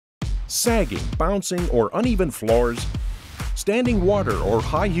Sagging, bouncing, or uneven floors? Standing water or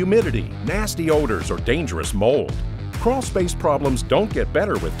high humidity, nasty odors, or dangerous mold? Crawl space problems don't get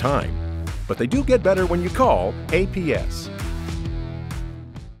better with time, but they do get better when you call APS.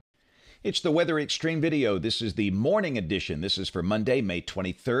 It's the Weather Xtreme video. This is the morning edition. This is for Monday, May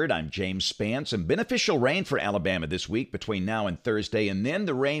 23rd. I'm James Spann. Some beneficial rain for Alabama this week between now and Thursday, and then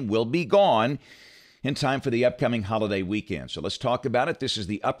the rain will be gone in time for the upcoming holiday weekend. So let's talk about it. This is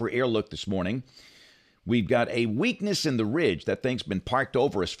the upper air look this morning. We've got a weakness in the ridge. That thing's been parked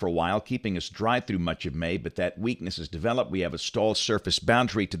over us for a while, keeping us dry through much of May, but that weakness has developed. We have a stall surface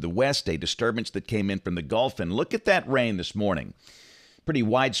boundary to the west, a disturbance that came in from the Gulf, and look at that rain this morning. Pretty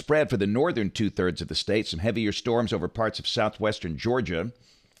widespread for the northern two-thirds of the state. Some heavier storms over parts of southwestern Georgia.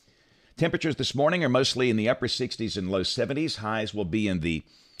 Temperatures this morning are mostly in the upper 60s and low 70s. Highs will be in the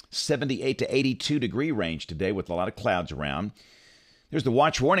 78 to 82 degree range today with a lot of clouds around. There's the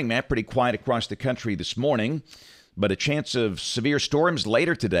watch warning map, pretty quiet across the country this morning, but a chance of severe storms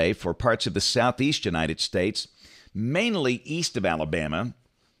later today for parts of the southeast United States, mainly east of Alabama,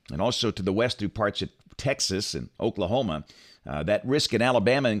 and also to the west through parts of Texas and Oklahoma. That risk in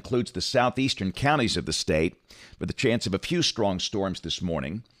Alabama includes the southeastern counties of the state, with a chance of a few strong storms this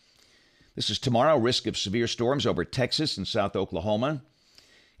morning. This is tomorrow, risk of severe storms over Texas and South Oklahoma.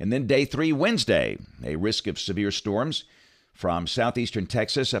 And then day 3, Wednesday, a risk of severe storms from southeastern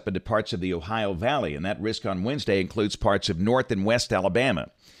Texas up into parts of the Ohio Valley. And that risk on Wednesday includes parts of north and west Alabama.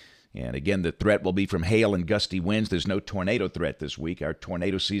 And again, the threat will be from hail and gusty winds. There's no tornado threat this week. Our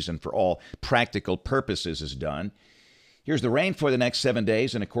tornado season, for all practical purposes, is done. Here's the rain for the next 7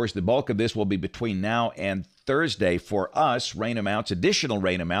 days, and of course the bulk of this will be between now and Thursday for us. Rain amounts, additional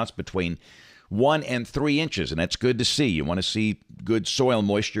rain amounts between 1 and 3 inches, and that's good to see. You want to see good soil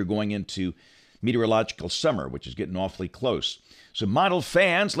moisture going into meteorological summer, which is getting awfully close. So model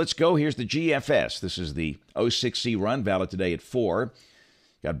fans, let's go. Here's the GFS. This is the 06C run, valid today at 4.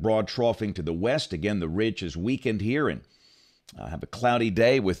 Got broad troughing to the west. Again, the ridge is weakened here, and have a cloudy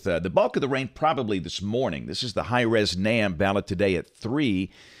day with the bulk of the rain probably this morning. This is the high-res NAM, valid today at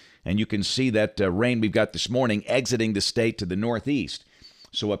 3. And you can see that rain we've got this morning exiting the state to the northeast.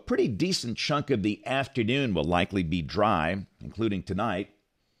 So a pretty decent chunk of the afternoon will likely be dry, including tonight.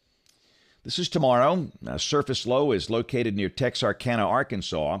 This is tomorrow. Surface low is located near Texarkana,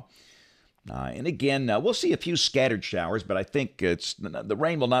 Arkansas. And again, we'll see a few scattered showers, but I think the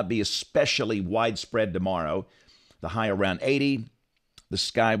rain will not be especially widespread tomorrow. The high around 80. The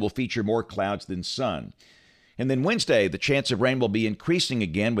sky will feature more clouds than sun. And then Wednesday, the chance of rain will be increasing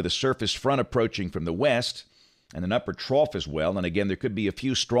again with a surface front approaching from the west and an upper trough as well. And again, there could be a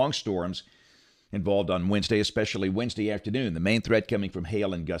few strong storms involved on Wednesday, especially Wednesday afternoon. The main threat coming from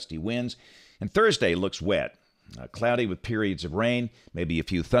hail and gusty winds. And Thursday looks wet. Cloudy with periods of rain, maybe a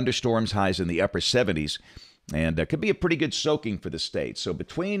few thunderstorms, highs in the upper 70s. And could be a pretty good soaking for the state. So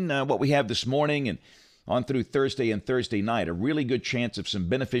between what we have this morning and on through Thursday and Thursday night, a really good chance of some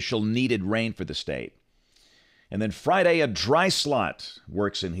beneficial needed rain for the state. And then Friday, a dry slot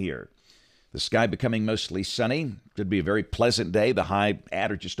works in here. The sky becoming mostly sunny. Could be a very pleasant day, the high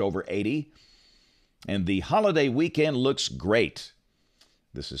at or just over 80. And the holiday weekend looks great.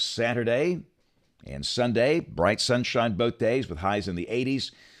 This is Saturday and Sunday, bright sunshine both days with highs in the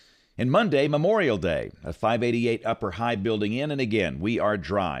 80s. And Monday, Memorial Day, a 588 upper high building in. And again, we are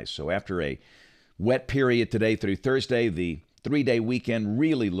dry. So after a wet period today through Thursday, the 3-day weekend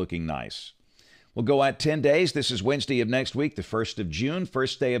really looking nice. We'll go out 10 days. This is Wednesday of next week, the 1st of June,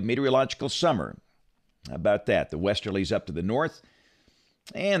 first day of meteorological summer. How about that? The westerlies up to the north,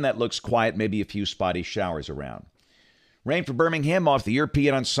 and that looks quiet, maybe a few spotty showers around. Rain for Birmingham off the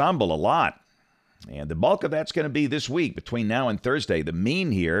European ensemble, a lot. And the bulk of that's going to be this week between now and Thursday. The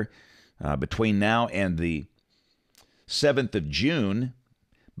mean here between now and the 7th of June,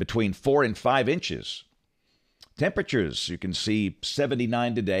 between 4 and 5 inches. Temperatures, you can see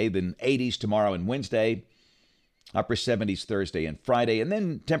 79 today, then 80s tomorrow and Wednesday, upper 70s Thursday and Friday, and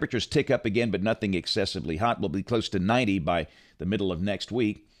then temperatures tick up again, but nothing excessively hot. We'll be close to 90 by the middle of next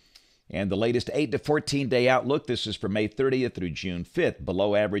week. And the latest 8 to 14-day outlook, this is for May 30th through June 5th,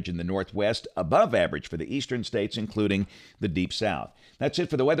 below average in the Northwest, above average for the eastern states, including the Deep South. That's it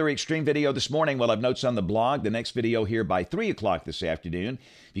for the Weather Xtreme video this morning. We'll have notes on the blog. The next video here by 3 o'clock this afternoon.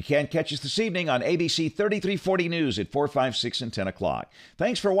 If you can't catch us this evening on ABC 3340 News at 4, 5, 6, and 10 o'clock.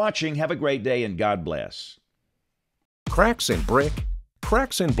 Thanks for watching. Have a great day, and God bless. Cracks in brick?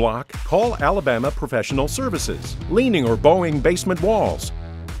 Cracks in block? Call Alabama Professional Services. Leaning or bowing basement walls?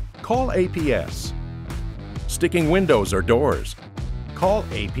 Call APS. Sticking windows or doors? Call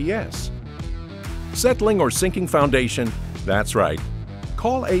APS. Settling or sinking foundation? That's right.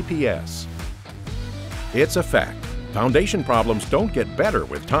 Call APS. It's a fact. Foundation problems don't get better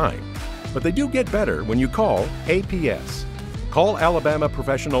with time, but they do get better when you call APS. Call Alabama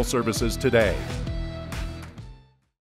Professional Services today.